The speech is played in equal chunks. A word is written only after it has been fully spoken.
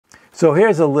So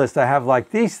here's a list. I have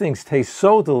like, these things taste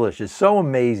so delicious, so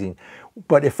amazing.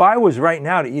 But if I was right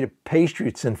now to eat a pastry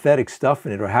with synthetic stuff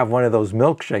in it or have one of those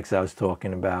milkshakes I was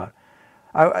talking about,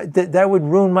 that would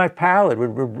ruin my palate,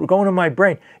 would go into my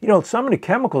brain. You know, some of the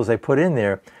chemicals they put in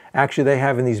there, actually they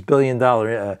have in these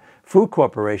billion-dollar food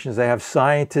corporations, they have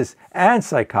scientists and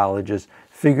psychologists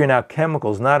figuring out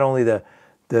chemicals, not only the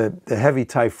heavy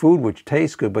type food which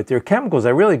tastes good, but there are chemicals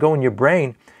that really go in your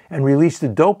brain and release the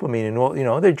dopamine and all, you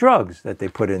know, they're drugs that they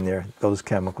put in there, those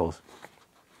chemicals.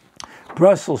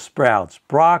 Brussels sprouts,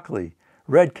 broccoli,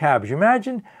 red cabbage.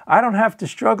 Imagine, I don't have to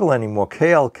struggle anymore.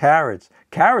 Kale, carrots.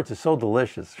 Carrots are so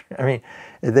delicious. I mean,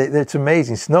 it's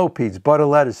amazing. Snow peas, butter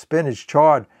lettuce, spinach,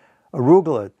 chard,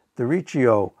 arugula,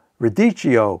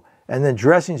 radicchio, and then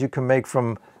dressings you can make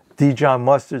from Dijon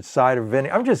mustard, cider,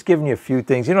 vinegar. I'm just giving you a few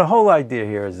things. You know, the whole idea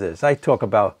here is this. I talk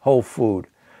about whole food.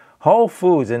 Whole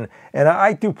foods, and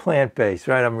I do plant-based,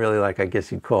 right? I'm really like, I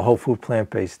guess you'd call whole food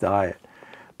plant-based diet.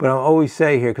 But I always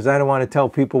say here, because I don't want to tell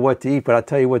people what to eat, but I'll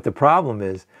tell you what the problem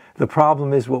is. The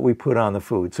problem is what we put on the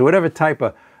food. So whatever type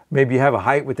of, maybe you have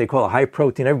what they call a high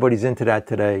protein, everybody's into that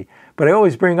today. But I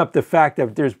always bring up the fact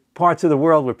that there's parts of the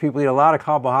world where people eat a lot of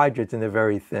carbohydrates and they're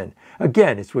very thin.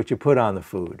 Again, it's what you put on the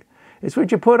food. It's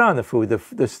what you put on the food.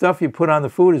 The stuff you put on the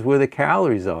food is where the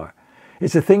calories are.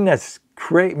 It's the thing that's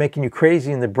making you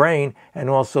crazy in the brain and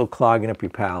also clogging up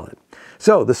your palate.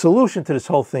 So the solution to this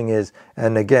whole thing is,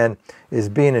 and again, is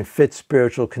being in fit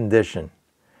spiritual condition.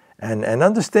 And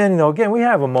understanding, you know, again, we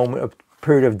have a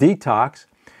period of detox,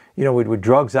 you know, with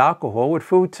drugs, alcohol, with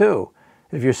food too,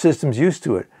 if your system's used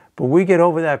to it. But we get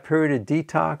over that period of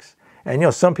detox, and, you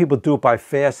know, some people do it by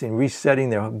fasting,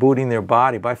 booting their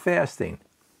body by fasting.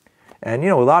 And, you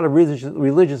know, a lot of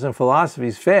religions and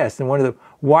philosophies fast. And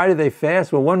why do they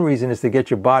fast? Well, one reason is to get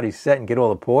your body set and get all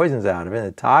the poisons out of it, and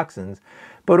the toxins.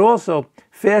 But also,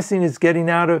 fasting is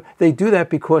they do that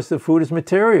because the food is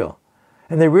material.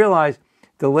 And they realize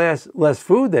the less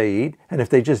food they eat, and if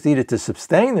they just eat it to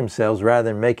sustain themselves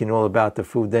rather than making all about the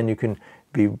food, then you can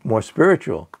be more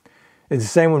spiritual. It's the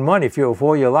same with money. If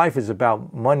all your life is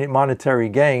about monetary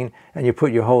gain, and you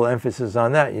put your whole emphasis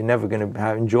on that, you're never going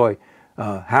to enjoy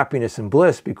happiness and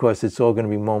bliss, because it's all going to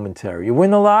be momentary. You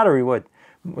win the lottery,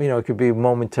 it could be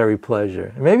momentary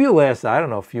pleasure. Maybe it'll last, I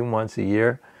don't know, a few months, a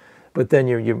year, but then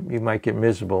you might get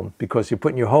miserable because you're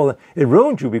putting it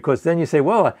ruins you, because then you say,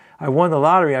 well, I won the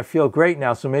lottery, I feel great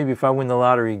now, so maybe if I win the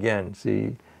lottery again.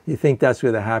 See, you think that's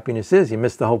where the happiness is. You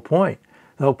miss the whole point.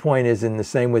 The whole point is in the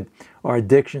same with our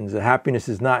addictions. The happiness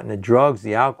is not in the drugs,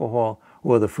 the alcohol,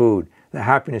 or the food. The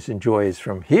happiness and joy is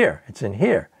from here. It's in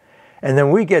here. And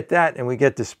then we get that, and we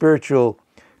get the spiritual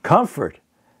comfort,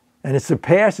 and it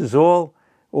surpasses all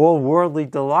worldly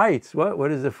delights. What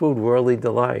is the food? Worldly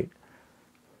delight.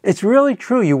 It's really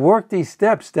true. You work these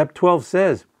steps. Step 12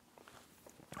 says,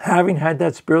 having had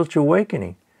that spiritual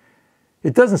awakening.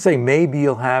 It doesn't say maybe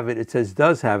you'll have it. It says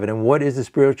does have it. And what is the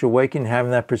spiritual awakening?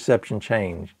 Having that perception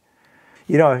change.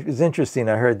 You know, it's interesting.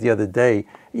 I heard the other day,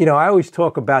 you know, I always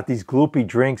talk about these gloopy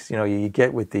drinks, you know, you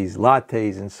get with these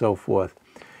lattes and so forth.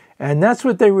 And that's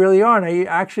what they really are. And I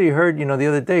actually heard, you know, the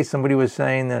other day somebody was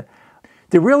saying that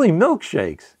they're really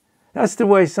milkshakes. That's the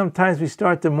way sometimes we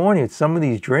start the morning. Some of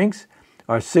these drinks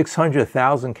are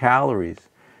 600,000 calories.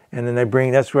 And then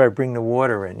that's where I bring the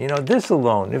water in. You know, this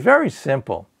alone, it's very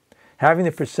simple. Having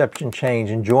the perception change,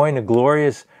 enjoying the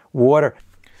glorious water.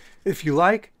 If you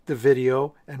like the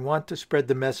video and want to spread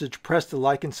the message, press the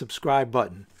like and subscribe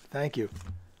button. Thank you.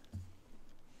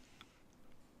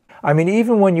 I mean,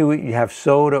 even when you have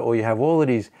soda or you have all of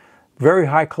these very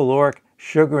high caloric,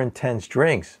 sugar intense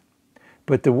drinks,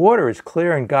 but the water is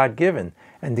clear and God-given.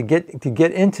 And to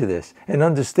get into this and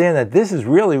understand that this is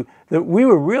really, that we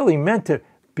were really meant to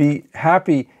be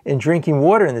happy in drinking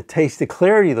water and to taste the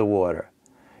clarity of the water.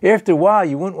 After a while,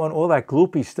 you wouldn't want all that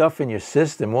gloopy stuff in your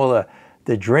system, all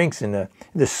the drinks and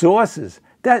the sauces.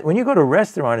 That when you go to a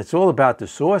restaurant, it's all about the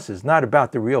sauces, not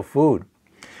about the real food.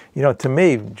 You know, to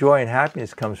me, joy and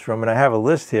happiness comes from, and I have a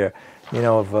list here, you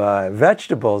know, of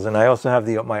vegetables, and I also have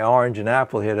my orange and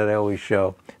apple here that I always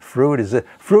show. Fruit is it.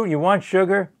 Fruit, you want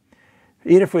sugar?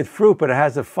 Eat it with fruit, but it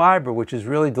has the fiber, which is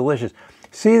really delicious.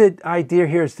 See, the idea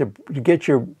here is to get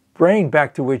your brain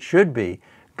back to where it should be.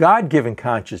 God-given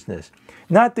consciousness.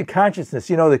 Not the consciousness,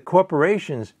 you know, the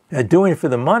corporations are doing it for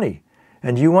the money.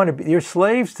 And you're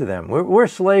slaves to them. We're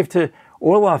slaves to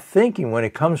all our thinking when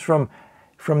it comes from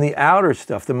the outer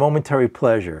stuff, the momentary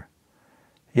pleasure.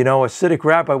 You know, a Siddiq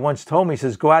rabbi once told me, he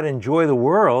says, go out and enjoy the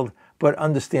world, but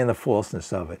understand the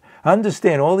falseness of it.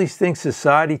 Understand all these things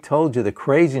society told you, the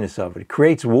craziness of it. It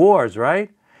creates wars, right?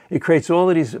 It creates all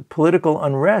of these political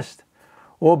unrest,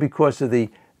 all because of the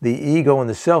the ego and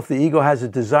the self. The ego has a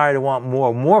desire to want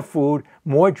more food,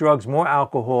 more drugs, more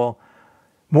alcohol,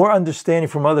 more understanding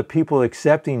from other people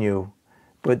accepting you.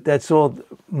 But that's all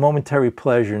momentary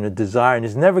pleasure and a desire, and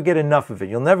you never get enough of it.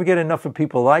 You'll never get enough of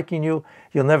people liking you.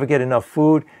 You'll never get enough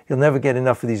food. You'll never get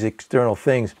enough of these external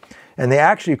things. And they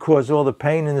actually cause all the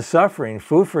pain and the suffering.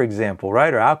 Food, for example,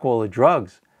 right? Or alcohol or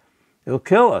drugs. It'll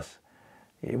kill us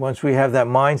once we have that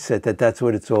mindset that that's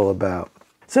what it's all about.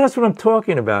 So that's what I'm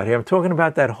talking about here. I'm talking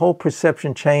about that whole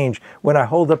perception change when I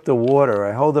hold up the water, or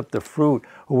I hold up the fruit,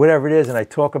 or whatever it is, and I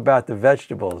talk about the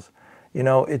vegetables. You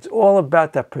know, it's all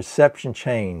about that perception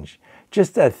change,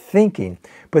 just that thinking.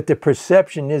 But the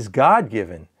perception is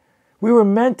God-given. We were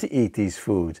meant to eat these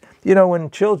foods. You know, when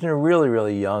children are really,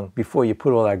 really young, before you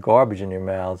put all that garbage in their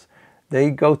mouths, they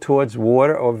go towards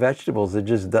water or vegetables. They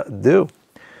just do.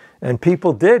 And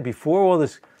people did before all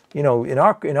this. You know, in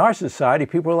our society,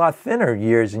 people were a lot thinner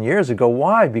years and years ago.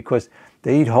 Why? Because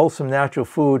they eat wholesome, natural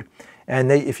food. And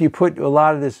if you put a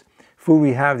lot of this food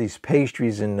we have, these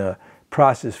pastries and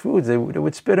processed foods, they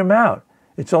would spit them out.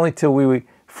 It's only till we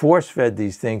force-fed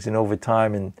these things and over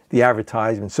time and the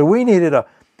advertisements. So we needed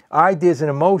ideas and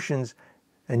emotions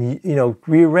and, you know,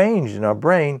 rearranged in our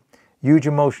brain, huge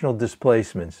emotional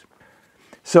displacements.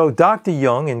 So Dr.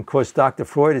 Jung and, of course, Dr.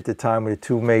 Freud at the time were the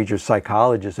two major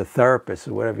psychologists or therapists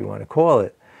or whatever you want to call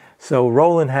it. So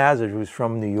Roland Hazard, who was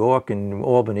from New York and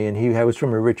Albany, and he was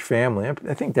from a rich family.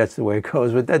 I think that's the way it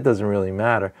goes, but that doesn't really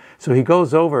matter. So he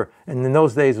goes over, and in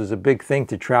those days it was a big thing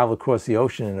to travel across the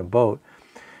ocean in a boat,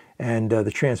 and the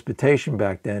transportation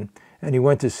back then. And he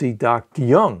went to see Dr.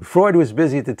 Jung. Freud was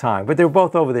busy at the time, but they were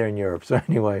both over there in Europe. So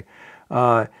anyway,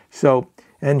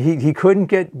 and he couldn't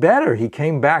get better. He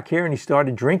came back here and he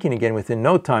started drinking again within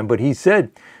no time. But he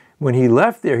said, when he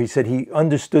left there, he said he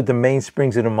understood the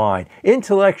mainsprings of the mind.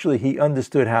 Intellectually, he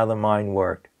understood how the mind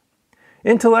worked.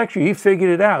 Intellectually, he figured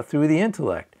it out through the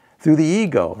intellect, through the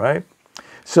ego, right?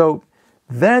 So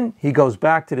then he goes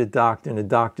back to the doctor, and the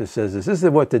doctor says this. This is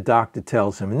what the doctor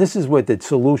tells him, and this is what the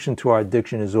solution to our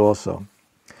addiction is also.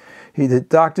 The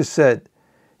doctor said,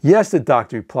 yes, the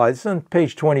doctor replied. This is on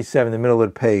page 27, in the middle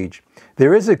of the page.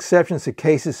 There is exceptions to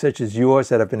cases such as yours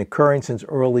that have been occurring since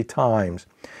early times.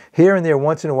 Here and there,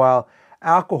 once in a while,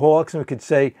 alcoholics, and we could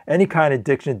say any kind of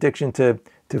addiction to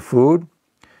food,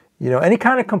 you know, any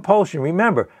kind of compulsion.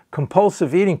 Remember,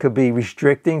 compulsive eating could be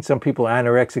restricting. Some people are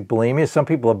anorexic bulimia, some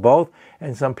people are both,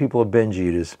 and some people are binge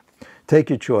eaters. Take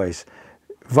your choice.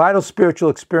 Vital spiritual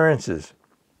experiences.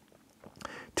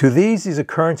 To these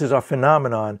occurrences are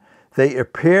phenomenon. They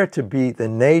appear to be the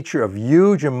nature of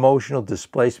huge emotional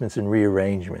displacements and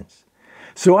rearrangements.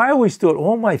 So I always thought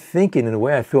all my thinking in the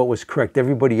way I thought was correct.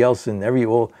 Everybody else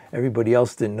everybody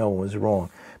else didn't know was wrong.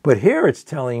 But here it's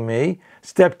telling me,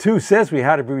 step 2 says we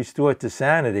had to be restored to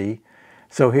sanity.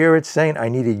 So here it's saying I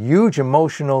needed huge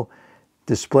emotional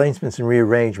displacements and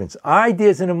rearrangements,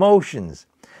 ideas and emotions,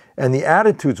 and the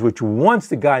attitudes which once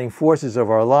the guiding forces of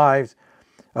our lives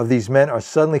of these men are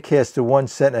suddenly cast to one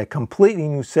set, and a completely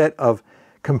new set of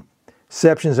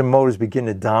conceptions and motives begin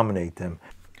to dominate them.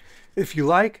 If you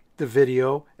like the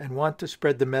video and want to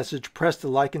spread the message, press the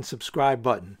like and subscribe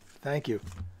button. Thank you.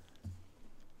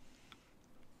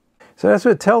 So that's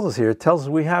what it tells us here. It tells us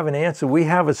we have an answer. We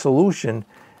have a solution,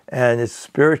 and it's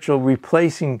spiritual,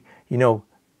 replacing, you know,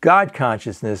 God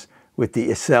consciousness with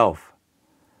the self.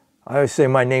 I always say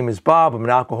my name is Bob. I'm an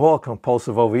alcoholic,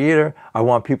 compulsive overeater. I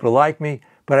want people to like me.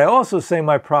 But I also say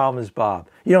my problem is Bob.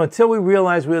 You know, until we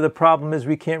realize where the problem is,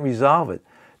 we can't resolve it.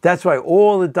 That's why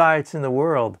all the diets in the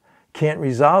world can't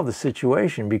resolve the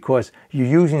situation, because you're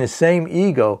using the same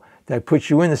ego that puts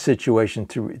you in the situation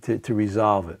to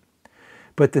resolve it.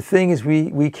 But the thing is,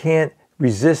 we can't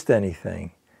resist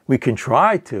anything. We can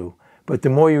try to, but the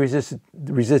more you resist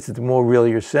it, the more real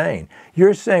you're saying.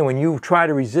 You're saying when you try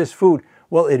to resist food,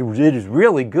 well, it is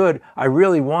really good. I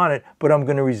really want it, but I'm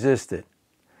going to resist it.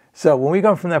 So when we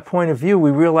come from that point of view,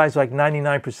 we realize like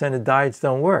 99% of diets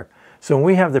don't work. So when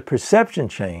we have the perception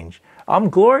change, I'm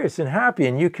glorious and happy,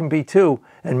 and you can be too.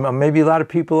 And maybe a lot of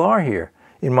people are here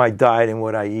in my diet and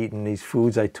what I eat and these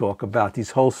foods I talk about,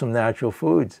 these wholesome natural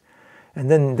foods.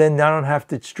 And then I don't have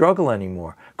to struggle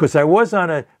anymore. Because I was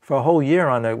for a whole year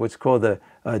on what's called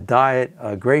a diet,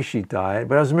 a gray sheet diet,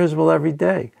 but I was miserable every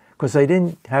day because I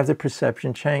didn't have the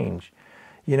perception change.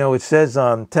 You know, it says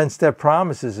on 10-step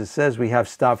promises, it says we have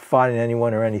stopped fighting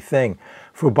anyone or anything.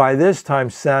 For by this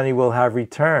time, sanity will have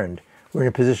returned. We're in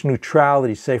a position of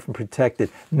neutrality, safe and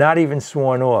protected, not even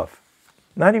sworn off.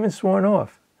 Not even sworn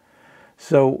off.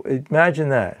 So imagine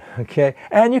that, okay?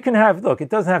 And you can have, look, it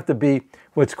doesn't have to be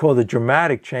what's called a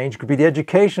dramatic change. It could be the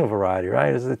educational variety,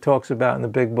 right? As it talks about in the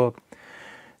big book.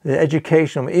 the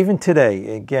educational, even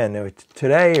today, again,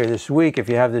 today or this week, if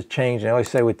you have this change, and I always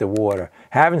say with the water,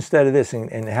 have instead of this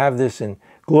and have this and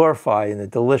glorify in the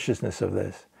deliciousness of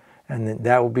this. And then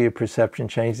that will be a perception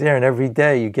change there. And every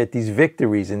day you get these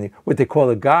victories and what they call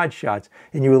the God shots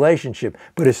in your relationship.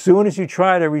 But as soon as you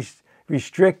try to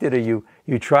restrict it or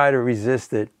you try to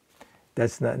resist it,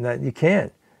 that's not you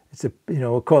can't. It's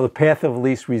we'll call it the path of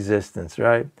least resistance,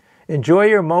 right? Enjoy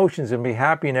your emotions and be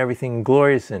happy in everything and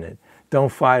glorious in it. Don't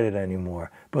fight it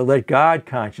anymore. But let God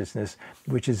consciousness,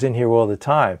 which is in here all the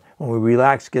time, when we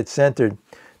relax, get centered,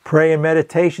 pray and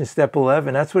meditation, step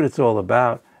 11, that's what it's all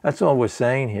about. That's all we're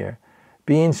saying here.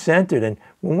 Being centered. And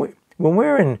when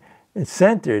we're in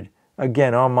centered,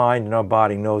 again, our mind and our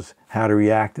body knows how to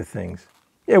react to things.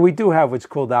 Yeah, we do have what's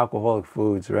called alcoholic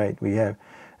foods, right? We have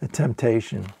a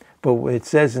temptation. But it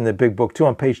says in the big book, too,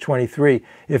 on page 23,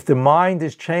 if the mind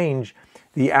is changed,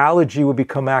 the allergy will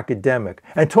become academic.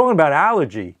 And talking about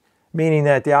allergy, meaning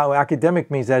that the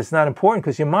academic means that it's not important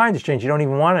because your mind has changed. You don't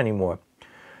even want it anymore.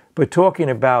 But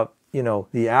talking about,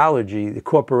 the allergy, the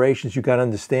corporations, you got to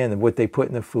understand that what they put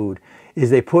in the food is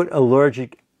they put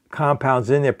allergic compounds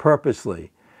in there purposely.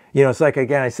 It's like,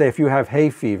 again, I say, if you have hay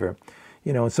fever,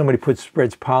 and somebody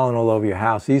spreads pollen all over your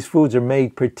house, these foods are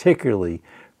made particularly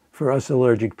for us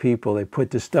allergic people. They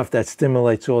put the stuff that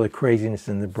stimulates all the craziness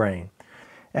in the brain.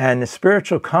 And the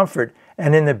spiritual comfort,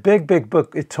 and in the big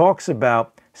book, it talks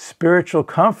about spiritual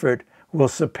comfort will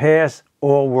surpass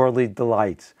all worldly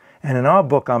delights. And in our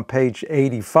book on page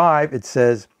 85, it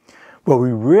says, what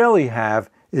we really have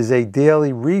is a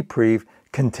daily reprieve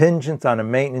contingent on the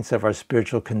maintenance of our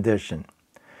spiritual condition.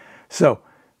 So,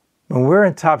 when we're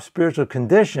in top spiritual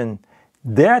condition,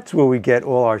 that's where we get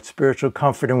all our spiritual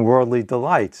comfort and worldly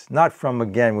delights. Not from,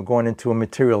 again, we're going into a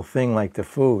material thing like the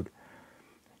food.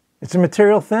 It's a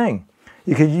material thing.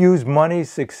 You could use money,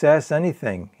 success,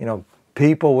 anything,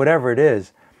 people, whatever it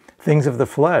is, things of the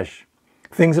flesh,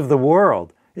 things of the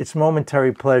world. It's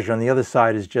momentary pleasure. On the other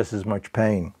side is just as much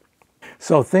pain.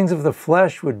 So things of the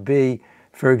flesh would be,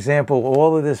 for example,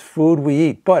 all of this food we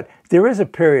eat. But there is a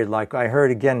period, like I heard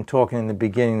again talking in the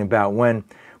beginning about when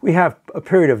we have a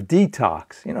period of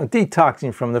detox,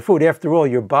 detoxing from the food. After all,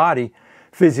 your body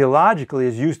physiologically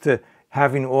is used to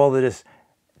having all of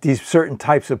these certain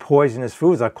types of poisonous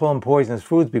foods. I call them poisonous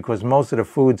foods because most of the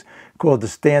foods called the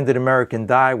standard American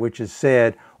diet, which is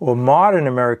sad, or modern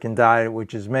American diet,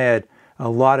 which is mad, a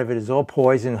lot of it is all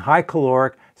poison, high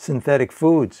caloric synthetic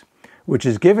foods, which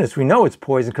is given us. We know it's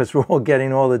poison because we're all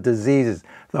getting all the diseases,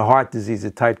 the heart disease, the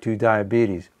type 2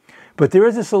 diabetes. But there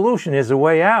is a solution. There's a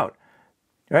way out.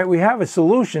 Right? We have a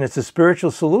solution. It's a spiritual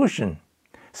solution.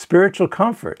 Spiritual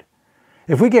comfort.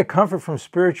 If we get comfort from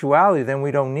spirituality, then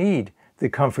we don't need the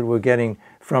comfort we're getting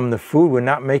from the food. We're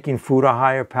not making food a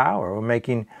higher power. We're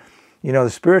making, the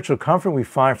spiritual comfort we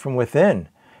find from within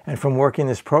and from working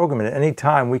this program. And at any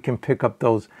time we can pick up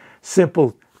those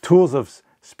simple tools of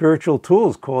spiritual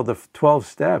tools called the 12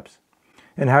 steps.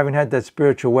 And having had that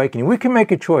spiritual awakening, we can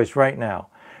make a choice right now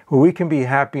where we can be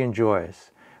happy and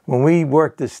joyous. When we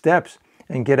work the steps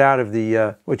and get out of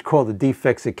the what's called the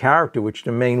defects of character, which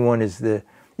the main one is the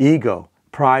ego,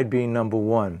 pride being number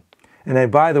one. And then,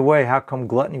 by the way, how come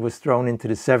gluttony was thrown into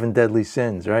the 7 deadly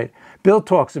sins, right? Bill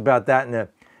talks about that in the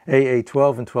AA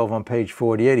 12 and 12 on page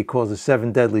 48. He calls the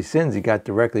 7 deadly sins. He got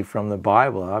directly from the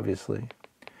Bible, obviously.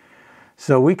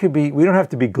 So we don't have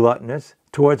to be gluttonous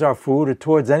towards our food or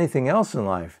towards anything else in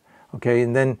life, okay?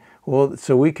 And then,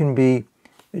 so we can be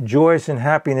joyous and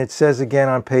happy. And it says again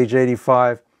on page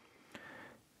 85,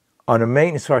 on the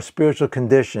maintenance of our spiritual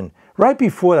condition. Right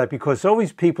before that, because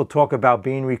always people talk about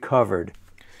being recovered.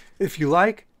 If you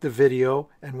like the video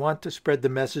and want to spread the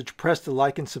message, press the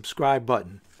like and subscribe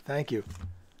button. Thank you.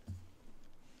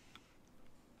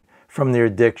 From their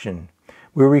addiction.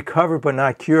 We're recovered but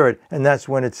not cured, and that's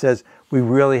when it says we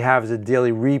really have as a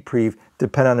daily reprieve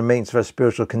depending on the maintenance of our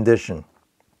spiritual condition.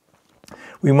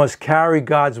 We must carry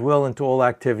God's will into all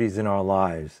activities in our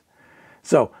lives.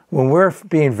 So when we're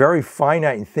being very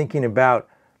finite and thinking about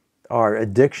our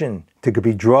addiction to could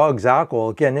be drugs, alcohol,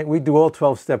 again, we do all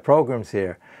 12-step programs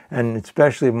here. And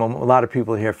especially a lot of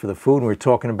people are here for the food, and we're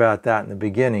talking about that in the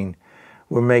beginning.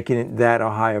 We're making that a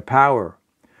higher power.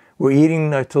 We're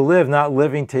eating to live, not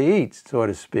living to eat, so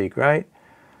to speak, right?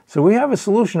 So we have a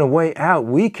solution, a way out.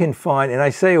 We can find, and I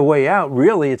say a way out,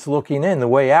 really it's looking in. The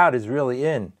way out is really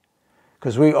in.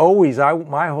 Because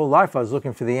my whole life I was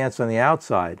looking for the answer on the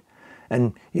outside.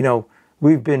 And,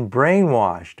 we've been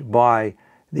brainwashed by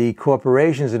the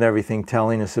corporations and everything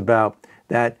telling us about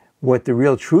that, what the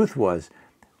real truth was.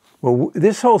 Well,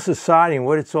 this whole society and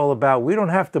what it's all about, we don't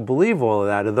have to believe all of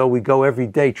that, although we go every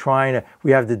day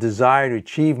we have the desire to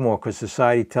achieve more because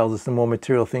society tells us the more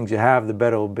material things you have, the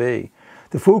better it'll be.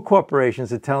 The food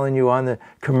corporations are telling you on the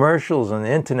commercials, on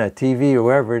the internet, TV, or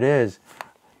wherever it is,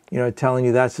 telling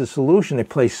you that's the solution. They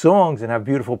play songs and have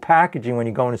beautiful packaging when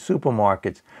you go into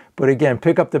supermarkets. But again,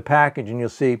 pick up the package and you'll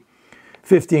see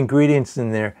 50 ingredients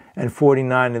in there and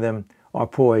 49 of them are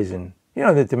poison.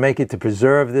 That to make it to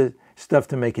preserve the stuff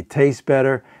to make it taste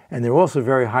better, and they're also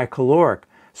very high caloric.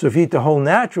 So if you eat the whole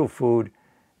natural food,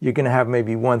 you're going to have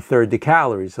maybe 1/3 the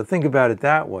calories. So think about it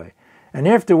that way. And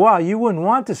after a while, you wouldn't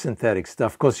want the synthetic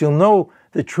stuff because you'll know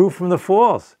the truth from the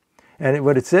false. And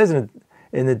what it says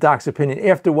in the doc's opinion,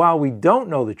 after a while, we don't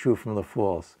know the truth from the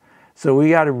false. So we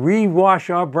got to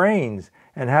rewash our brains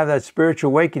and have that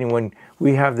spiritual awakening when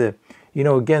we have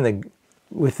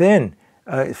within.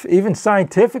 Even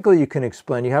scientifically, you can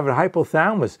explain. You have a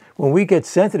hypothalamus. When we get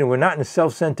centered and we're not in a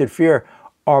self-centered fear,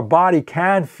 our body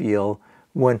can feel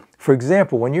for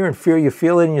example, when you're in fear, you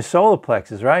feel it in your solar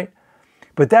plexus, right?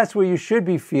 But that's where you should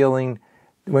be feeling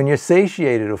when you're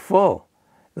satiated or full.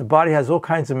 The body has all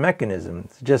kinds of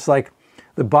mechanisms. Just like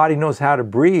the body knows how to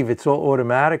breathe, it's all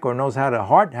automatic, or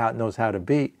heart knows how to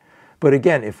beat. But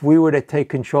again, if we were to take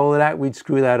control of that, we'd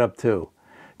screw that up too.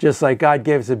 Just like God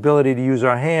gave us the ability to use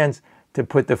our hands to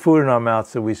put the food in our mouth,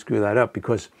 so we screw that up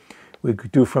because we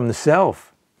do from the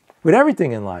self with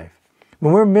everything in life.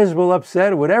 When we're miserable,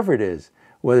 upset, or whatever it is,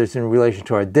 whether it's in relation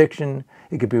to our addiction,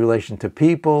 it could be in relation to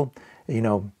people,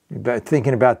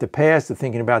 thinking about the past or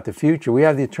thinking about the future, we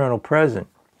have the eternal present.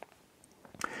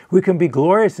 We can be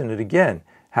glorious in it again,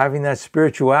 having that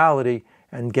spirituality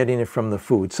and getting it from the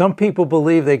food. Some people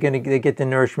believe they get the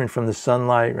nourishment from the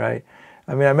sunlight, right?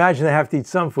 I imagine they have to eat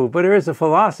some food, but there is a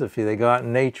philosophy. They go out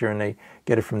in nature and they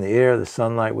get it from the air, the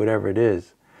sunlight, whatever it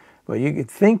is. But you could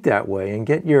think that way and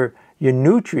get your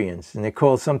nutrients. And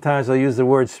sometimes they'll use the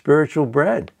word spiritual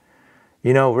bread.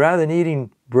 Rather than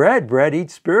eating bread,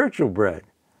 eat spiritual bread.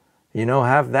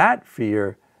 Have that for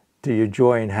your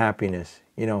joy and happiness,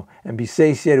 and be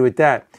satiated with that.